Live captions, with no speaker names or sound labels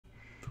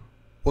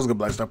What's good,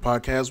 Black Star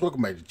Podcast?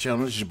 Welcome back to the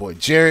channel. This is your boy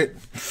Jared.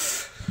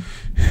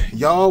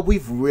 Y'all,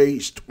 we've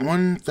reached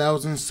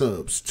 1,000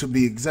 subs. To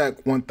be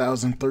exact,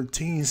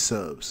 1,013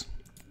 subs.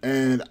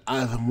 And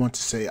I want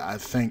to say I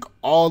thank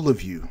all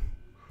of you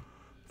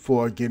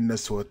for getting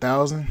us to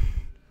 1,000.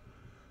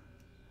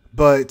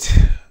 But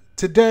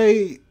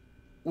today,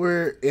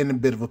 we're in a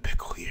bit of a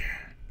pickle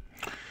here.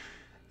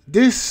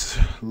 This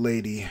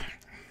lady,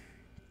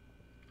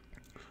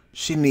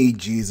 she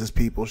needs Jesus,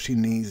 people. She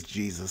needs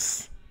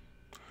Jesus.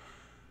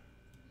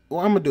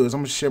 What I'm going to do is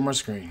I'm going to share my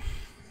screen.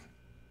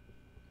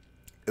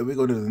 And we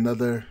go to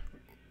another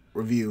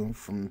review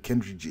from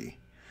Kendra G.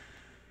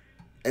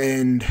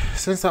 And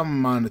since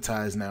I'm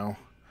monetized now,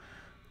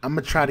 I'm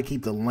going to try to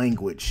keep the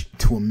language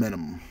to a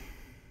minimum.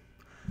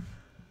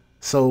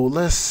 So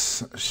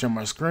let's share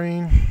my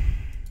screen.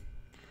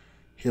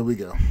 Here we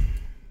go.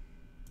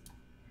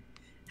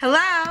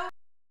 Hello.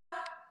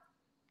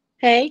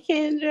 Hey,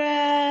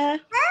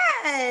 Kendra.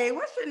 Hey,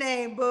 what's your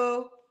name,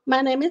 boo?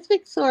 My name is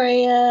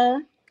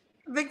Victoria.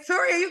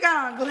 Victoria, you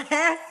got on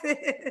glasses.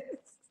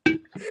 I'm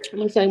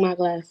going to take my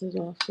glasses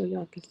off so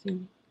y'all can see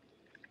me.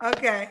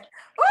 Okay.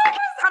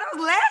 Are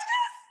those lashes?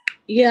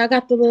 Yeah, I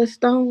got the little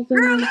stones in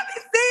Girl, them. let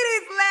me see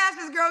these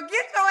lashes, girl.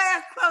 Get your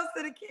ass close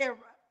to the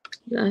camera.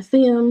 Yeah, I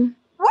see them.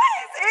 What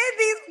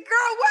is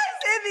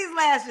in these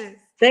lashes?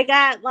 They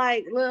got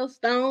like little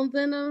stones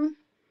in them.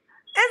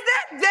 Is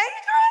that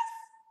dangerous?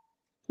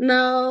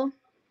 No,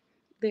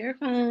 they're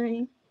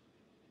fine.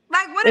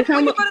 Like, what if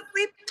when you go to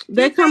sleep?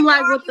 They come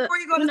like with before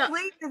you go to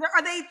sleep.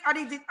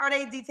 Are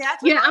they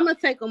detachable? Yeah, I'm gonna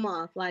take them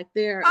off. Like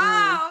they're.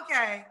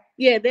 Okay.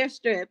 Yeah, they're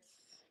strips.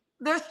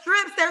 They're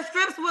strips. They're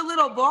strips with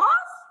little balls.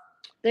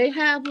 They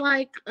have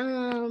like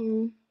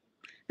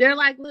they're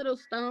like little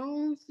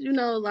stones. You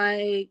know,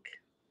 like.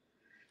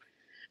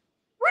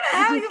 Where the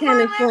hell you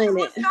find lashes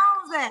with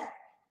stones at?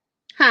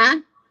 Huh? Where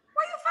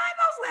you find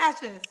those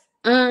lashes?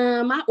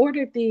 I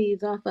ordered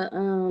these off of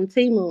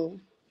Temu.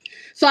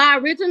 So I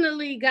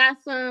originally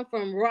got some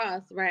from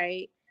Ross,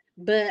 right?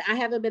 But I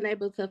haven't been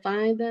able to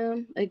find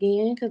them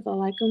again because I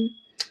like them.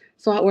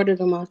 So I ordered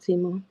them off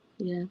Temu.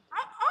 Yeah.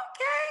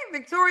 Okay.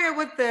 Victoria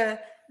with the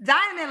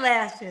diamond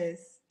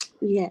lashes.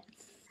 Yes.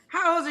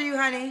 How old are you,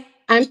 honey?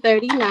 I'm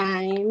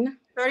 39.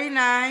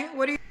 39.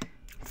 What do you...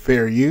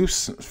 Fair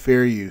use.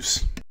 Fair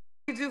use.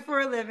 What do you do for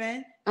a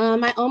living?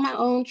 I own my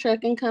own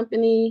trucking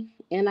company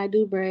and I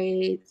do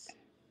braids,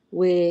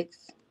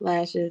 wigs,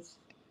 lashes.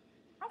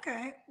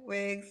 Okay.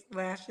 Wigs,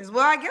 lashes.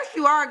 Well, I guess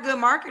you are a good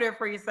marketer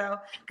for yourself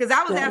because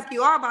I was asking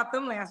you all about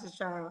them lashes,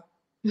 child.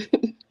 You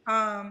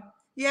have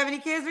any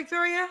kids,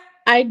 Victoria?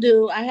 I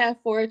do. I have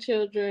 4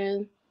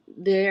 children.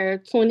 They're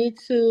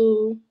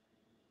 22,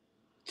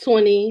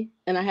 20,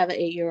 and I have an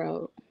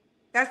 8-year-old.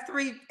 That's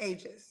 3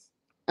 ages.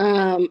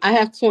 I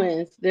have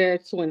twins. They're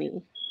 20.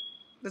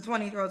 The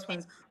 20-year-old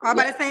twins. All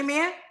by the same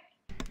man?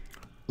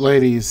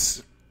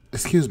 Ladies,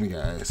 excuse me,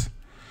 guys.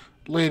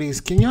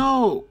 Ladies, can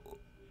y'all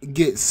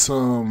get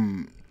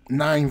some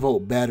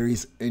 9-volt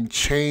batteries and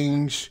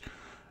change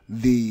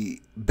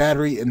the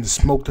battery and the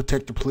smoke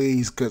detector,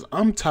 please? Because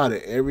I'm tired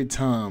of every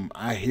time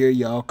I hear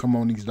y'all come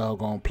on these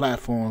doggone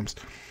platforms,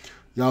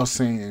 y'all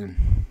saying,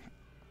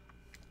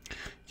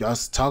 y'all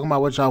talking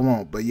about what y'all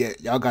want, but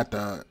yet y'all got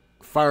the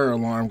fire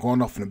alarm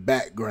going off in the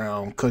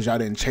background because y'all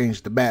didn't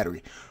change the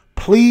battery.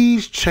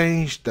 Please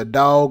change the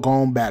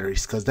doggone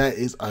batteries because that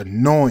is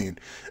annoying,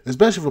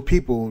 especially for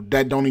people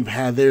that don't even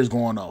have theirs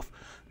going off.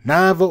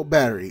 9-volt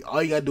battery.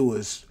 All you gotta do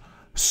is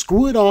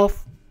screw it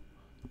off,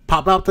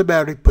 pop out the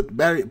battery, put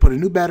a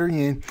new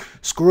battery in,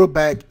 screw it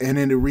back, and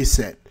then it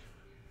reset.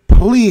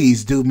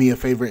 Please do me a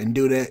favor and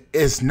do that.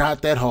 It's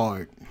not that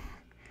hard.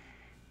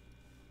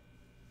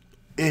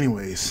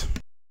 Anyways.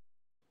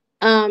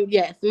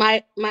 Yes,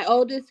 my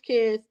oldest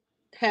kids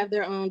have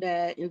their own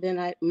dad, and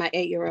then my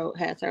 8-year-old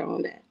has her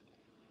own dad.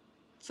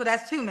 So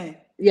that's 2 men.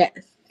 Yes.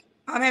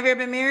 Have you ever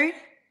been married?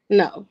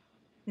 No.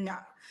 No.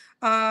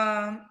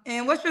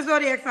 And what's your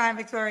zodiac sign,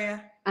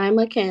 Victoria? I'm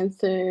a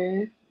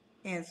Cancer.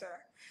 Cancer.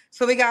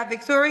 So we got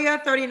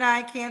Victoria,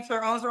 39,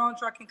 Cancer, owns her own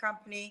trucking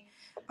company.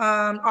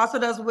 Also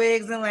does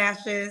wigs and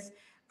lashes.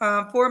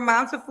 4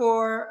 moms of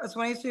 4, a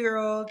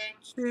 22-year-old,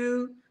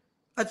 2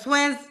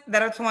 twins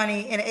that are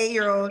 20, and an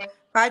 8-year-old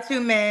by 2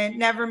 men,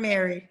 never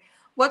married.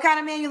 What kind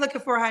of man you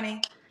looking for,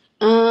 honey?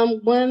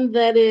 One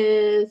that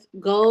is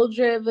goal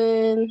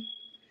driven,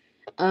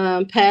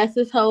 past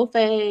his whole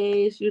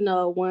phase,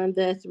 one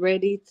that's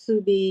ready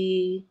to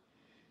be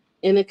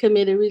in a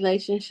committed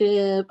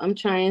relationship. I'm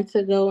trying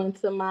to go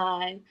into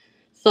my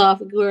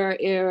soft girl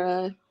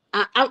era.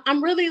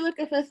 I'm really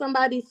looking for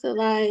somebody to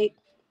like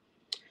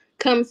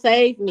come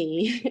save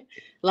me.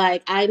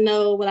 Like, I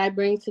know what I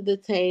bring to the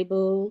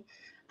table.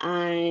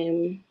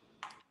 I'm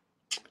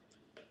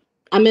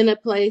in a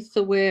place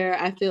to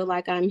where I feel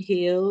like I'm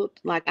healed.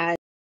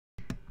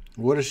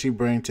 What does she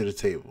bring to the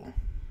table?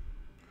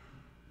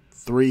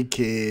 3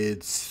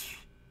 kids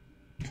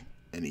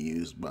and a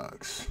used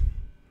box.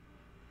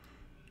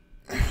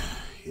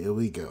 Here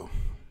we go.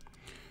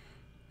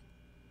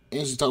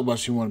 And she talked about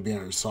she want to be in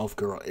her soft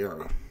girl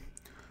era.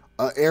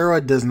 A era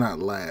does not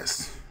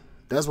last.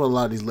 That's what a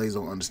lot of these ladies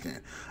don't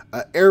understand.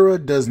 A era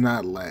does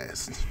not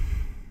last.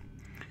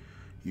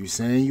 You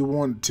saying you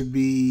want to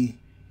be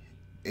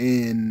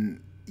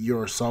in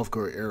your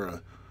softcore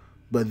era,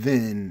 but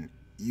then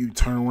you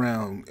turn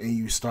around and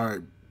you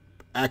start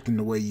acting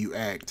the way you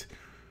act,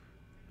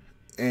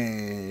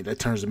 and that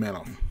turns the man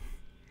off.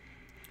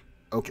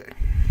 Okay.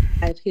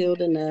 I've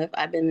healed enough.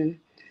 I've been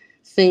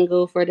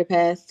single for the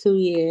past 2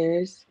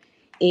 years,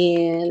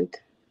 and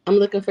I'm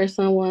looking for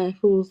someone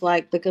who's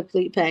like the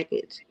complete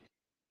package.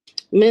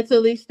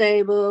 Mentally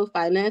stable,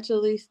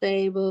 financially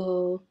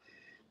stable.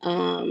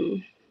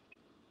 Um,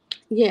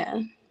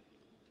 yeah,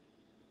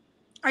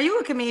 Are you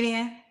a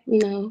comedian?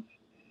 no,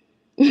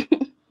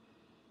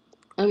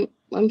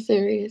 I'm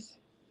serious.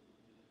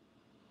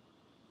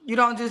 You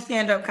don't do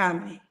stand-up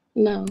comedy.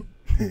 No,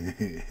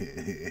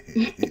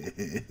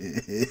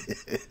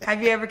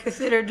 Have you ever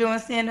considered doing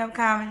stand-up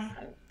comedy?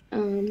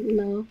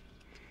 no.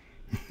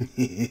 What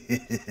do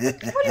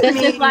you That's just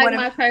mean you like want to?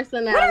 my What is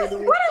personality.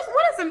 what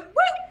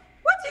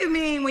do you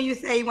mean when you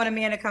say you want a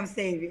man to come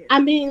save you? I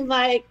mean,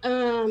 like,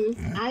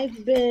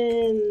 I've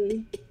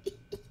been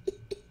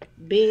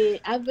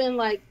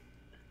like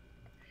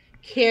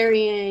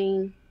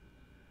carrying,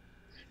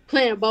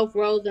 playing both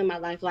roles in my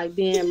life, like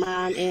being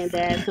mom and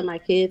dad to my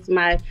kids.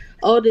 My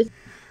oldest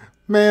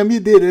Ma'am, you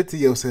did it to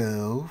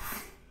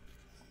yourself.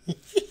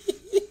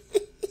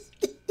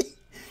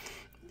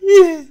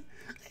 Yeah.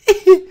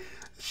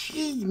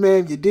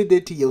 Ma'am, you did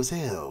that to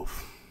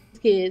yourself.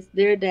 kids,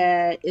 their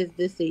dad is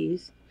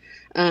deceased.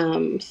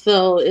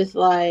 So it's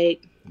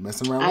like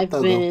Messing around with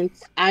Thuggo.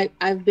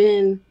 I've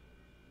been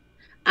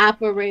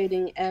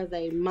operating as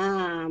a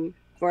mom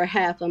for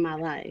half of my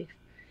life,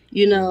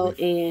 Here we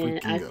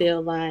and freaking I go.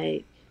 feel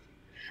like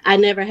I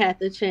never had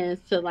the chance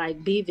to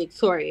like be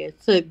victorious,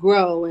 to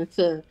grow and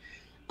to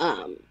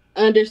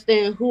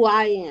understand who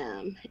I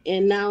am.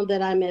 And now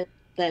that I'm at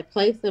that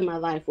place in my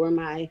life where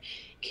my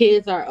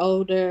kids are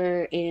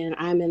older and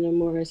I'm in a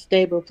more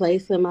stable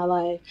place in my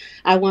life,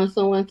 I want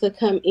someone to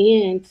come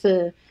in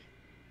to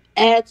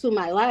add to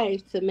my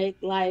life, to make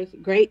life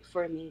great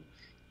for me,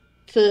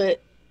 to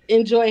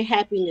enjoy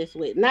happiness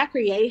with, not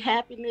create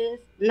happiness,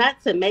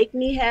 not to make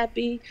me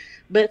happy,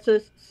 but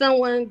to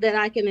someone that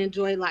I can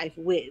enjoy life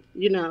with, So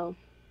let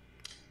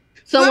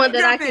someone me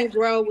that I jump can in.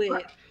 grow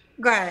with.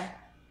 Go ahead.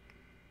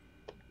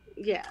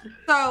 Yeah.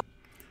 So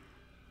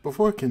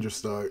Before Kendra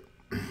start,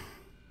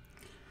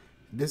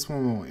 this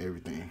woman wants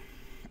everything.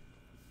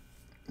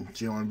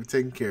 She don't want to be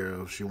taken care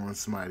of. She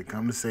wants somebody to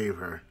come to save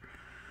her.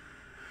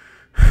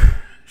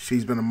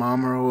 She's been a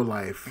mom her whole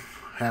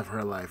life, half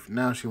her life.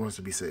 Now she wants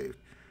to be saved.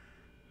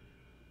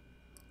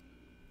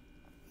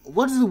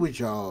 What is it with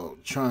y'all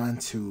trying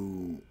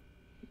to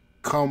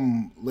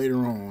come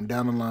later on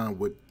down the line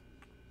with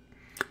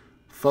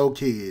 4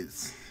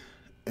 kids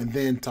and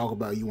then talk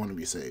about you want to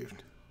be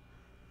saved?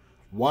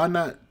 Why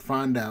not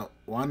find out?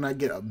 Why not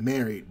get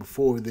married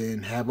before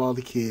then, have all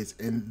the kids,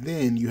 and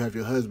then you have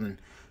your husband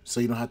so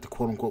you don't have to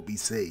quote unquote be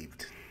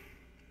saved?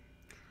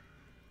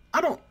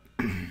 I don't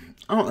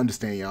I don't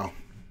understand y'all.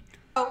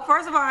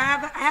 first of all, I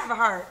have a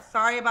heart.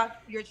 Sorry about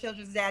your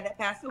children's dad that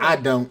passed I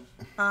away. don't.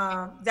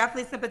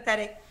 Definitely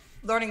sympathetic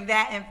learning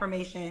that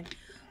information.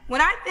 When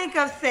I think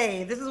of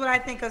save, this is what I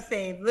think of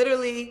save.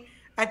 Literally,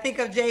 I think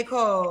of J.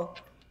 Cole.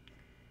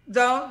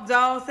 Don't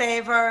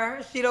save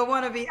her. She don't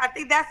want to be. I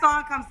think that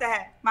song comes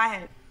to my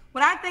head.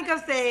 When I think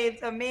of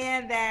saved, a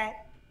man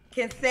that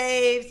can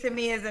save to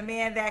me is a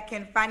man that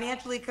can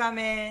financially come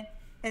in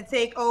and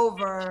take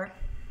over,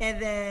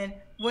 and then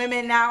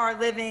women now are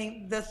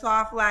living the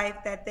soft life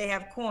that they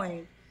have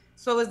coined.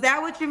 So is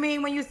that what you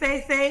mean when you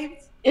say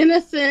saved? In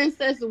a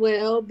sense as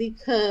well,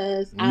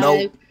 because I've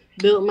Nope.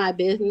 built my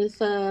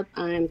business up.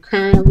 I'm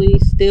currently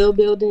still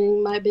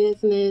building my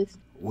business.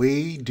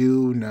 We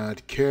do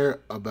not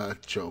care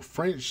about your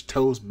French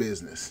toast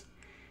business.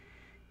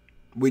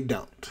 We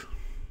don't.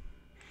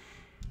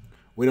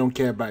 We don't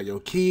care about your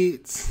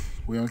kids.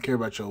 We don't care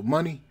about your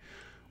money.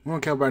 We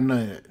don't care about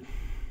none of that.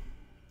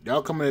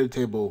 Y'all coming to the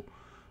table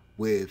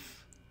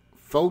with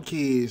 4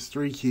 kids,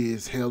 3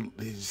 kids, hell,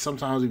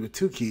 sometimes even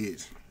 2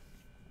 kids.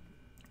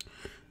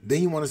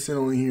 Then you want to sit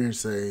on here and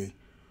say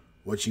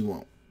what you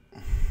want.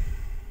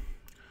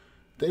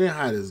 That ain't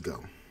how this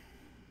go.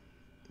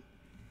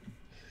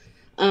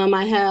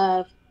 I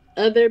have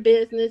other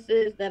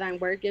businesses that I'm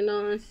working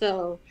on,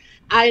 so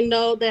I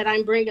know that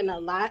I'm bringing a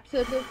lot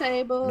to the No,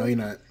 table. you're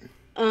not.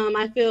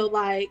 I feel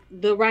like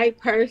the right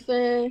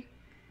person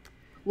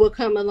will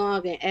come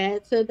along and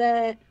add to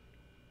that,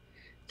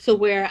 to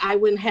where I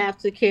wouldn't have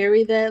to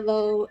carry that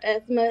load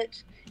as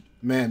much.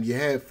 Ma'am, you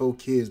had 4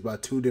 kids by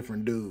 2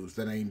 different dudes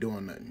that ain't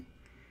doing nothing.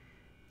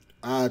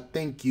 I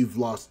think you've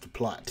lost the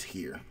plot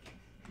here.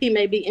 He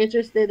may be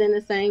interested in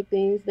the same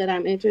things that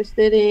I'm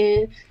interested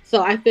in.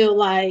 So I feel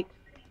like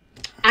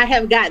I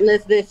have gotten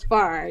us this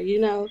far,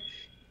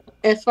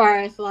 as far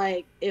as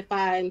like if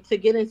I'm to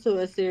get into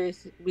a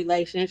serious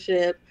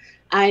relationship,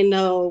 I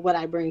know what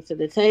I bring to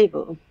the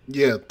table.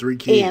 Yeah, three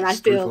And I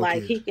kids, three, feel four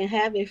like he kids. can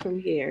have it from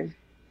here.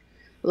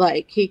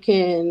 Like he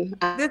can,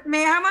 This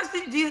man, how much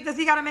does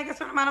he got to make a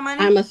certain amount of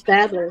money? I'm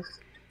established.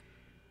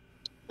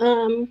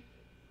 Um,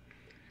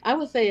 I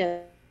would say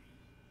at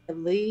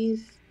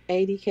least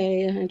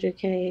 80K,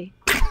 100K.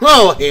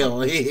 Oh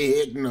hell,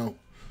 heck no.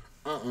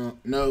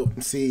 No.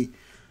 See,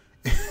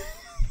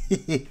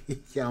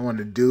 y'all want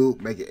to do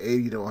make it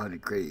 80 to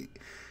 100K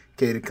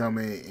to come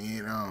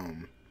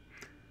in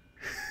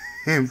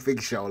and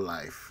fix your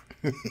life.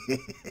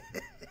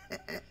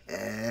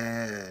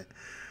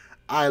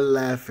 I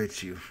laugh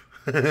at you.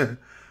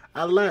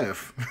 I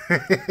laugh.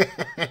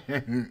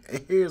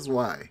 Here's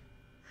why.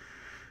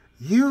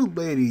 You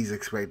ladies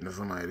expecting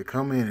somebody to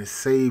come in and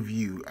save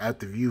you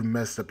after you've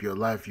messed up your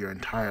life, your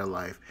entire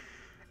life,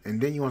 and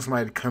then you want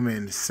somebody to come in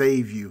and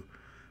save you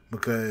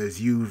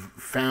because you've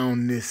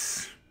found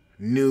this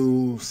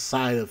new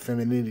side of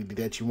femininity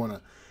that you want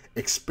to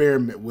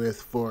experiment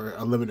with for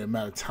a limited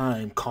amount of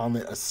time, calling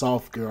it a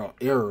soft girl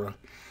era.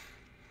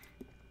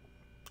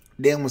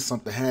 Then when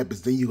something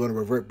happens, then you're going to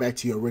revert back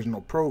to your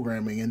original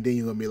programming, and then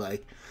you're going to be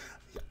like,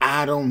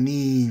 I don't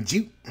need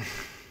you.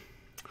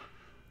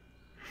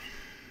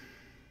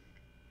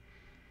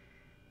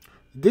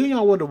 Then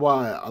y'all wonder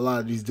why a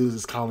lot of these dudes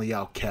is calling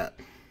y'all cap.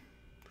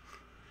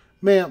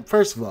 Man,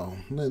 first of all,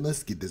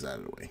 let's get this out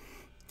of the way.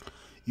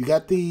 You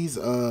got these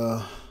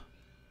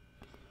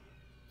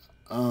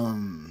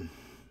cum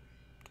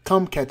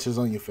catchers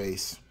on your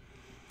face.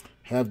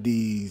 Have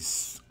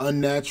these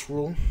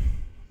unnatural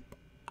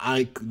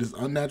eye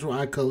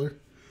color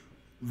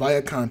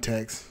via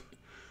contacts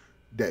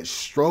that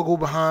struggle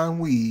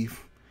behind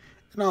weave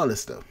and all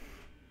this stuff.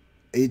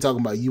 And you talking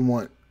about you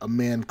want a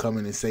man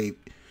coming and say,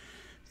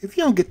 if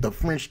you don't get the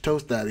French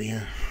toast out of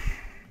here.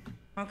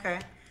 Okay.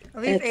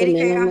 At least At the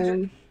 80K, 100.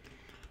 minimum.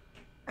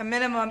 A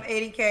minimum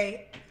 80K.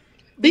 At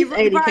least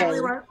You probably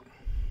 80K. want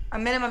a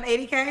minimum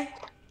 80K?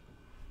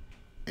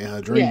 In her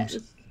dreams.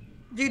 Yes.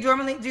 Do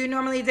you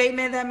normally date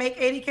men that make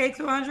 80K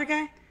to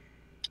 100K?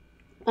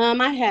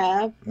 I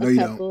have No, a you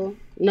couple. don't.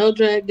 No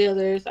drug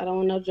dealers. I don't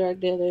want no drug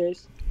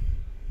dealers.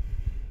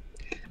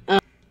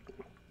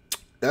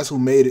 That's who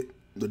made it,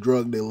 the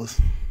drug dealers.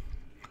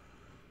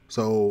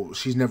 So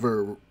she's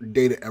never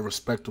dated a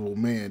respectable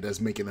man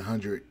that's making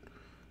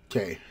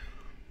 100K.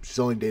 She's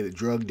only dated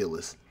drug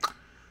dealers.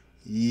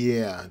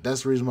 Yeah,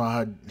 that's the reason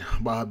why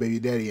her baby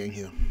daddy ain't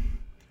here.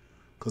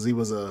 Because he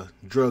was a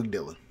drug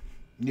dealer.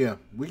 Yeah,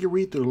 we can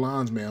read through the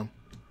lines, ma'am.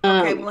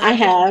 Okay, well, I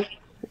have.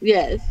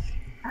 Yes.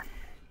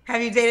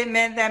 Have you dated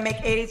men that make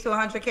 80 to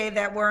 100K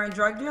that weren't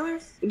drug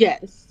dealers?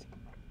 Yes.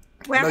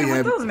 What No, happened you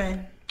with haven't. those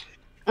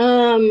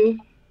men?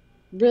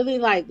 Really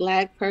like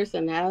lack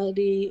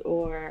personality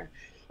or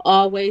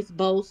always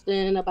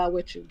boasting about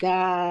what you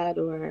got,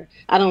 or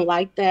I don't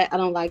like that. I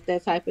don't like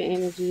that type of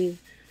energy.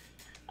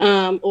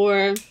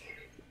 Or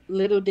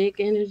little dick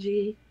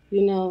energy,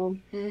 you know.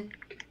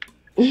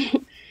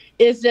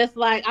 It's just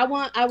like I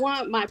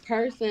want my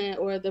person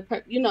or the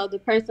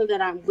person that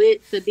I'm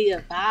with to be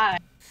a vibe.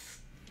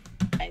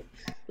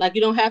 Like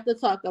you don't have to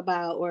talk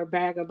about or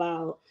brag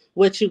about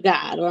what you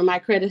got or my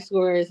credit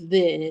score is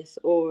this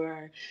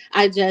or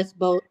I just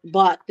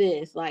bought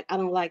this. Like I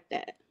don't like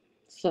that.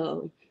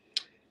 So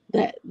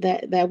that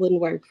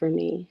wouldn't work for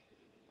me.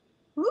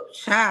 Ooh,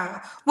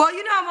 child. Well,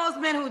 most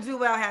men who do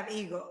well have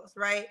egos,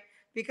 right?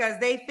 Because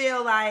they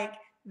feel like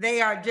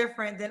they are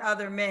different than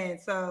other men.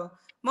 So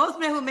most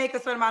men who make a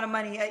certain amount of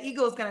money, an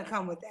ego is going to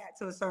come with that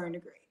to a certain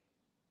degree.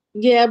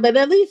 Yeah, but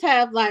at least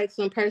have like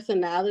some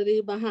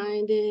personality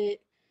behind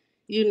it.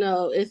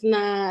 It's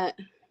not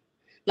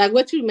like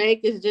what you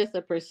make is just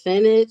a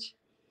percentage,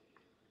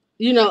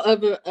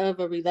 of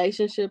a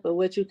relationship or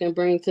what you can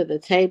bring to the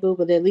table,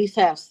 but at least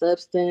have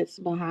substance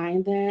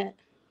behind that.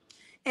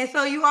 And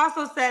so you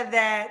also said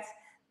that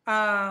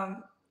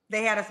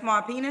they had a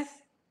small penis.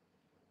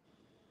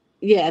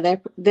 Yeah,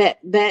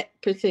 that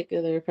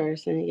particular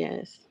person,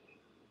 yes.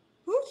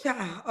 Ooh,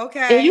 child. And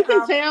Okay. you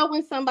can tell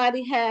when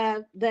somebody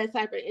have that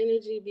type of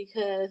energy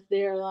because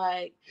they're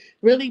like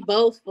really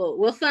boastful.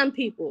 Well, some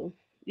people,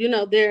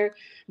 they're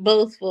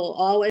boastful,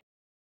 always.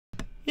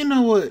 You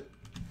know what?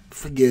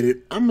 Forget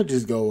it. I'm going to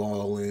just go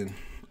all in.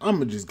 I'm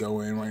going to just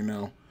go in right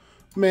now.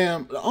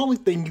 Ma'am, the only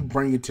thing you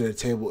bring to the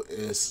table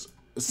is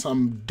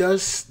some a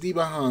dusty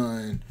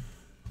behind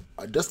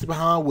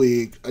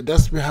wig, a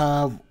dusty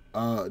behind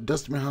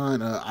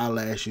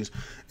eyelashes,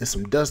 and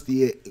some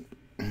dusty.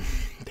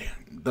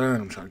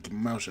 Darn, I'm trying to keep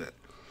my mouth shut.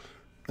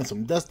 And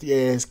some dusty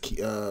ass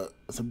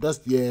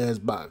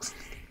box.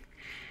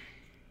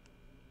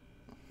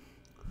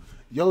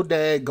 Your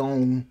dad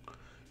gon'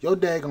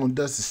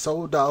 dust is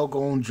so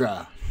doggone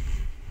dry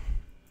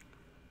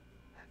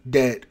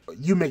that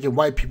you making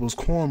white people's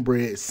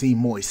cornbread seem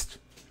moist.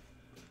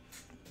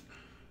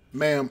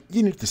 Ma'am,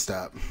 you need to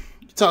stop.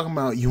 You're talking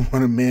about you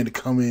want a man to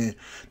come in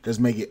that's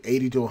making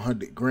 80 to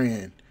 100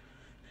 grand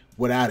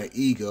without an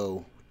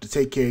ego to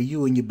take care of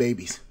you and your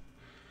babies.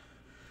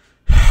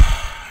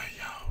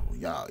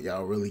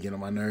 Y'all really get on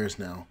my nerves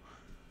now.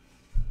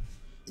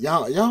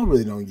 Y'all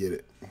really don't get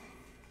it.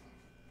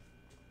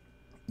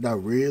 Y'all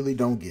really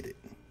don't get it.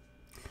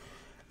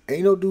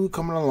 Ain't no dude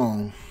coming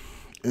along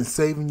and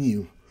saving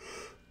you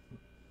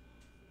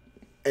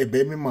a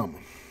baby mama.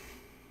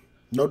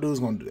 No dude's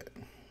gonna do that.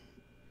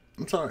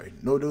 I'm sorry.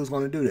 No dude's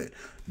gonna do that.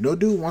 No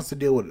dude wants to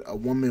deal with a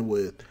woman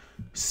with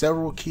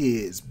several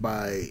kids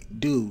by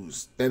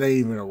dudes that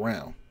ain't even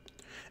around.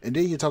 And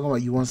then you're talking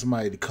about you want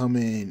somebody to come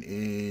in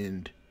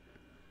and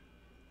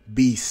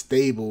be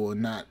stable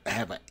and not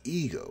have an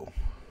ego.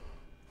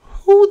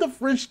 Who the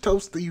French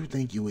toast do you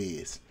think you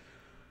is?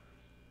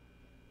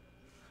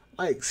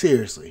 Like,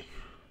 seriously.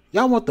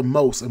 Y'all want the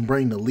most and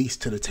bring the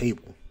least to the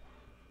table.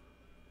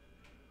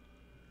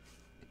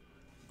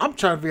 I'm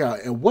trying to figure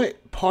out, in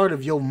what part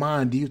of your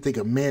mind do you think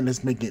a man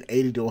that's making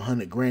 80 to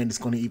 100 grand is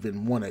going to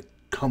even want to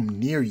come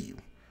near you?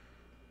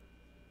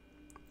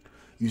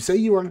 You say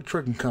you run a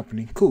trucking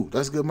company. Cool,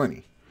 that's good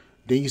money.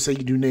 Then you say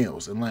you do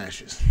nails and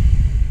lashes.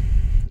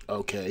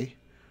 Okay.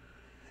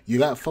 You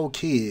got 4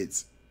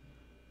 kids.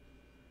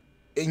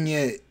 And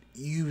yet,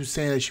 you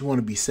saying that you want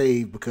to be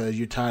saved because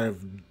you're tired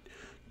of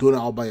doing it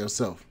all by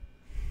yourself.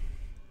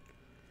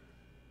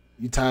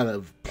 You're tired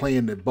of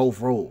playing the both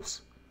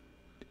roles.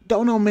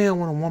 Don't no man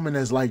want a woman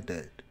that's like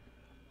that.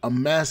 A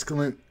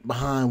masculine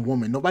behind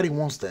woman. Nobody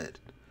wants that.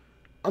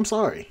 I'm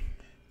sorry.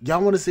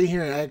 Y'all want to sit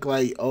here and act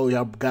like, oh,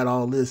 y'all got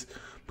all this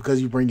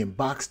because you bringing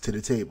box to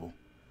the table.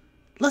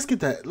 Let's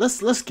get that.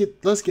 Let's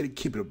get it.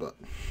 Keep it a buck.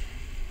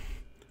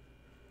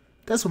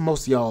 That's what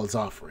most of y'all is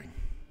offering.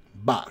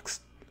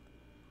 Box.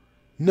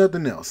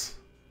 Nothing else.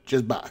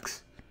 Just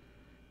box.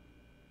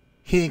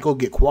 He ain't gonna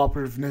get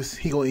cooperativeness.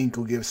 He ain't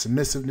gonna get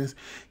submissiveness.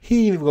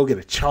 He ain't even gonna get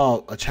a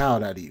child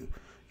out of you.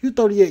 You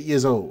 38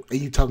 years old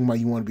and you talking about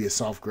you want to be a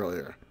soft girl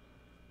era.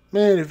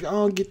 Man, if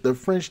y'all don't get the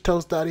French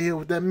toast out of here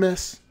with that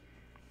mess,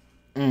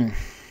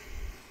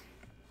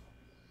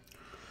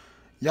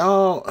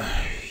 y'all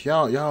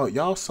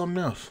something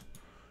else.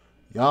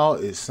 Y'all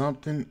is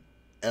something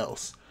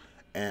else.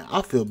 And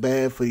I feel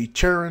bad for these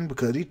children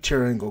because these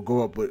children gonna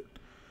go up with,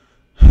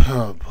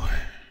 oh boy.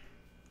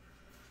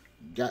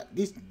 Got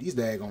these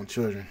daggone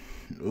children.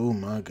 Oh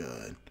my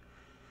God.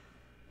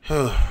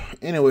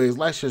 Anyways,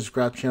 like, share,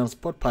 subscribe to the channel,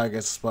 support the podcast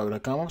at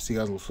Spotify.com. I'll see you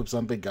guys on the flip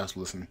side. Thank you guys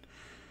for listening.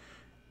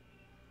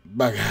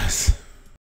 Bye, guys.